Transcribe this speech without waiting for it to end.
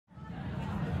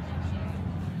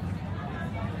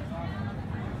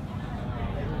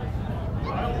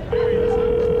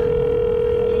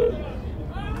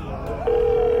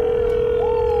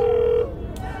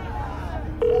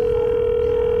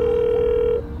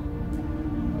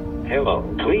Hello,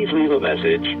 please leave a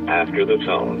message after the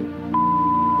tone.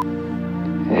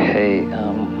 Hey,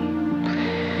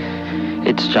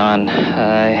 it's John.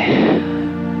 I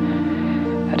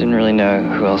didn't really know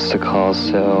who else to call,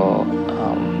 so,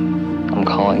 I'm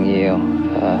calling you.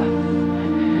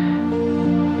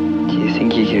 Do you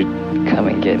think you could come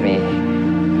and get me?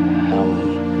 I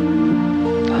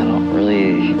don't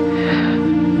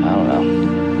know.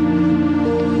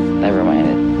 Never mind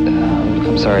it.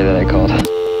 I'm sorry that I called.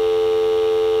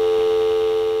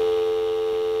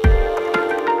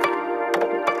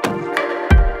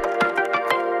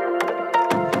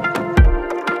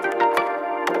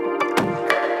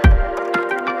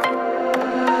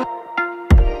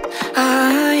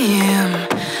 I am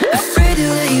afraid to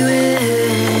let you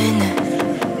in.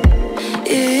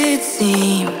 It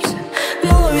seems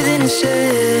more than a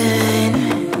sin.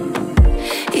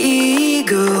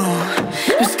 Ego,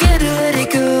 I'm scared to let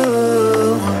it go.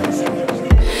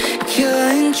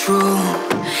 Control,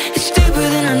 it's deeper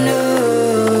than I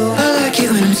know. I like it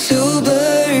when I'm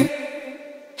sober,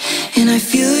 and I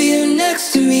feel you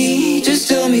next to me. Just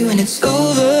tell me when it's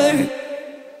over.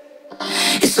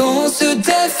 It's all so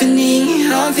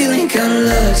deafening, I'm feeling kinda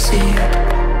lovesick.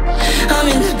 I'm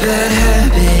in the bad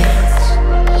habits,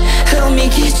 help me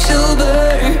get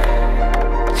sober,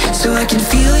 so I can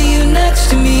feel you next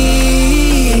to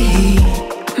me.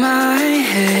 My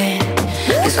head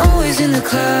is always in the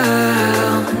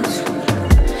clouds.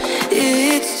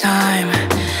 It's time,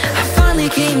 I finally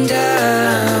came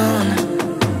down.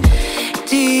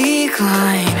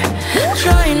 Decline,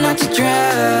 trying not to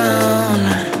drown.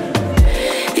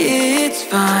 It's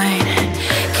fine,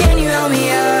 can you help me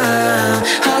out?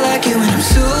 I like it when I'm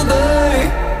sober,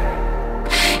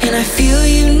 and I feel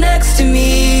you next to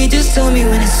me. Just tell me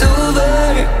when it's over.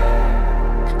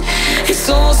 It's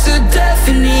all so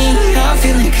deafening, I'm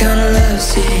feeling kinda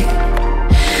lovesick.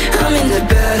 I'm in the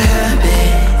bad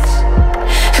habits,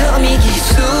 help me get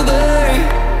sober,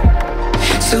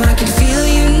 so I can feel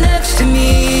you next to me.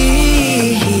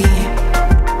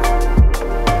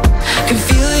 Can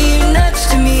feel you next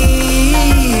to me,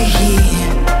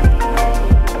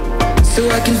 so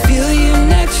I can feel you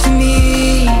next to me.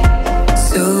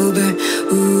 Sober,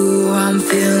 ooh, I'm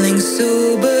feeling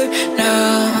sober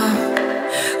now.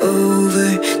 Over,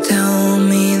 tell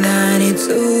me that it's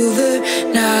over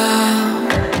now.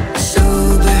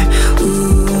 Sober,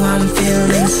 ooh, I'm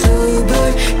feeling sober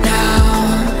now.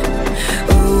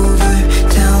 Over,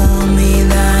 tell me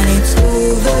that it's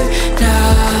over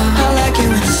now. I like it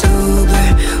when it's sober,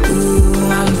 ooh,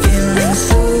 I'm feeling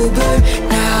sober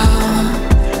now.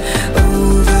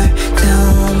 Over,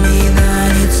 tell me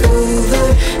that it's over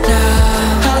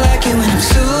now. I like it when I'm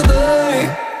sober,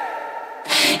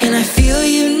 and I feel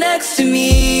you next to me.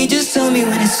 Just tell me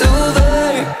when it's over.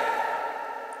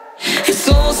 It's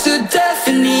all so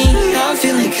deafening, I'm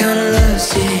feeling kinda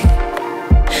lovesick.